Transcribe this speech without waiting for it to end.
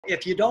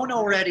If you don't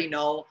already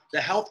know, the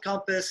health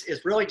compass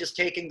is really just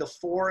taking the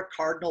 4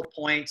 cardinal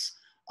points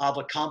of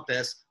a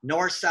compass,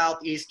 north, south,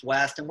 east,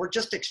 west, and we're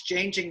just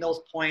exchanging those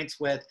points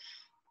with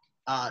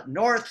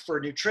north for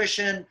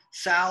nutrition,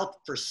 south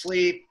for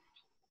sleep,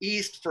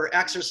 east for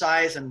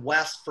exercise, and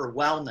west for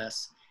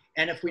wellness.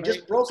 And if we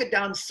just broke it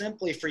down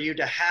simply for you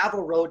to have a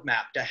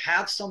roadmap, to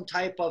have some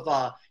type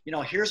of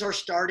here's our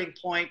starting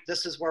point,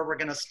 this is where we're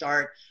going to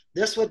start.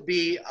 This would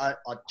be a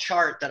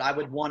chart that I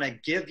would want to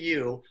give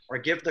you or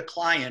give the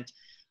client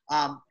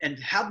and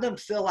have them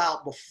fill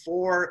out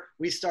before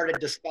we started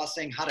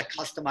discussing how to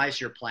customize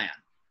your plan.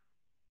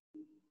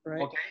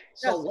 Right. Okay.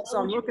 So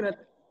I'm looking at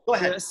Go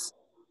ahead. this.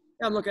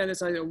 I'm looking at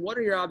this. What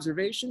are your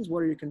observations? What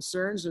are your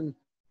concerns? And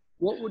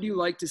what would you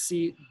like to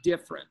see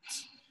different?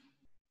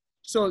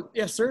 So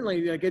yeah,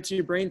 certainly that gets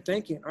your brain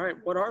thinking. All right,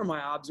 what are my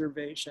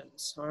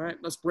observations? All right,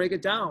 let's break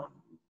it down.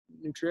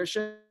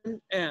 Nutrition,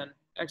 N.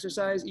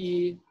 Exercise,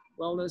 E.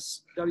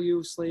 Wellness,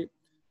 W. Sleep.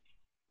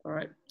 All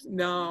right,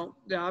 now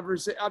the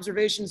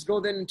observations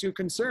go then into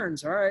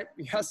concerns. All right,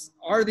 yes,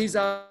 are these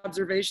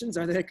observations,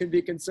 are they could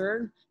be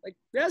concerned? Like,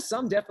 yes,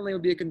 some definitely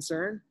would be a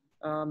concern.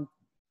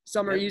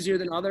 Some are easier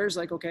than others.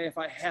 Like, okay, if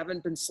I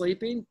haven't been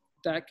sleeping,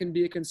 that can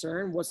be a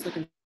concern. What's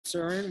the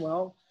concern?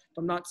 Well, if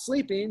I'm not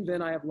sleeping,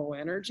 then I have low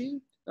energy.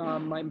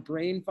 My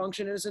brain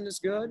function isn't as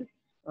good.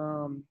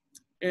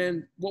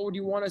 And what would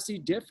you want to see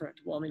different?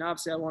 Well, I mean,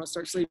 obviously I want to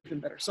start sleeping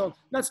better. So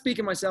not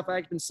speaking myself,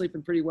 I've been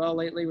sleeping pretty well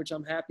lately, which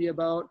I'm happy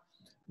about.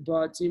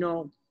 But,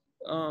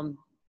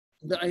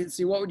 I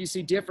see what would you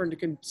see different. It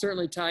can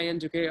certainly tie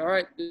into, okay, all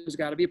right, there's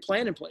got to be a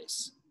plan in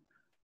place.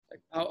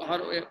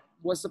 Like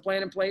what's the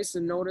plan in place,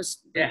 and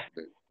notice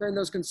turn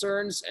those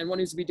concerns and what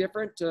needs to be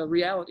different to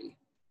reality.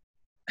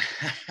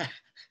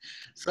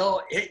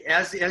 So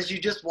as you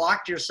just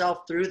walked yourself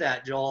through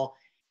that, Joel,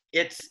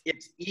 it's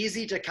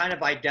easy to kind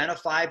of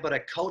identify, but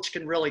a coach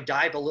can really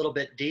dive a little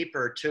bit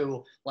deeper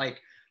to, like,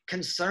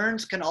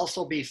 concerns can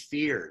also be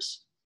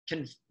fears,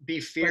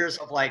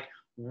 of like,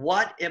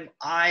 what am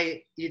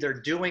I either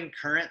doing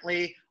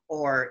currently,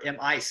 or am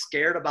I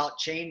scared about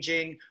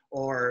changing,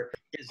 or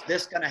is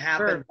this going to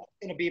happen? Sure. What's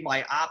going to be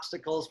my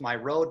obstacles, my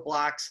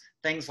roadblocks,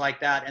 things like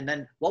that. And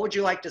then what would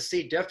you like to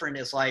see different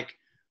is, like,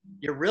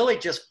 you're really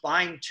just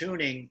fine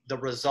tuning the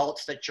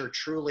results that you're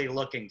truly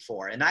looking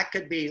for. And that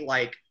could be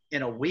like,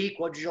 in a week,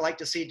 what would you like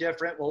to see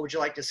different? What would you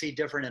like to see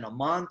different in a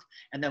month?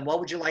 And then what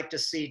would you like to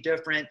see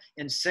different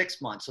in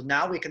 6 months? So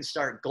now we can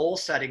start goal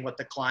setting with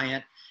the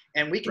client,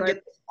 and we can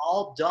get this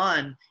all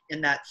done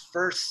in that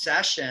first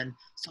session.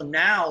 So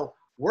now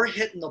we're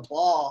hitting the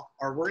ball,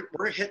 or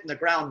we're hitting the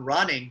ground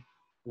running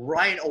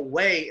right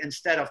away,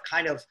 instead of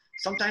kind of,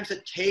 sometimes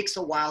it takes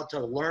a while to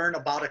learn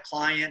about a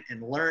client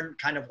and learn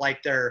kind of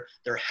like their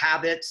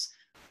habits.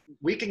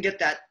 We can get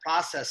that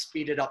process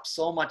speeded up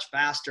so much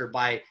faster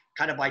by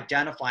kind of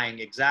identifying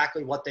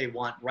exactly what they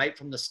want right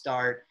from the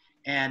start,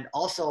 and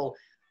also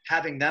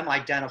having them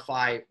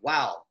identify,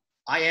 wow,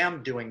 I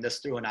am doing this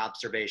through an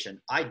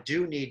observation. I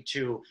do need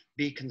to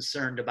be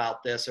concerned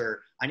about this,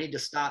 or I need to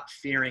stop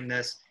fearing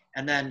this.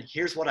 And then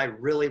here's what I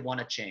really want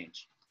to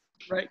change.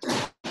 Right.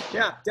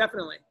 Yeah,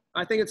 definitely.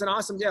 I think it's an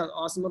awesome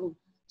little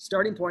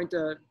starting point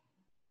to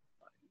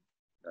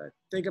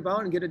think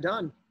about and get it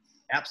done.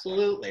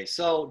 Absolutely.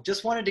 So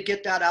just wanted to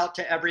get that out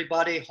to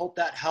everybody. Hope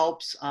that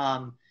helps.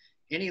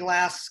 Any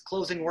last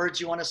closing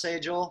words you want to say,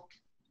 Joel?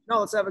 No,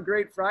 let's have a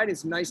great Friday.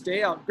 It's a nice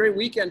day out. Great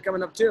weekend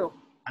coming up too.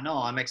 I know.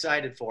 I'm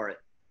excited for it.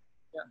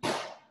 Yeah.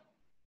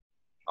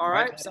 All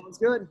right. Sounds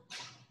good.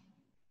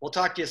 We'll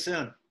talk to you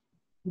soon.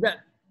 You bet.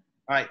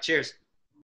 All right. Cheers.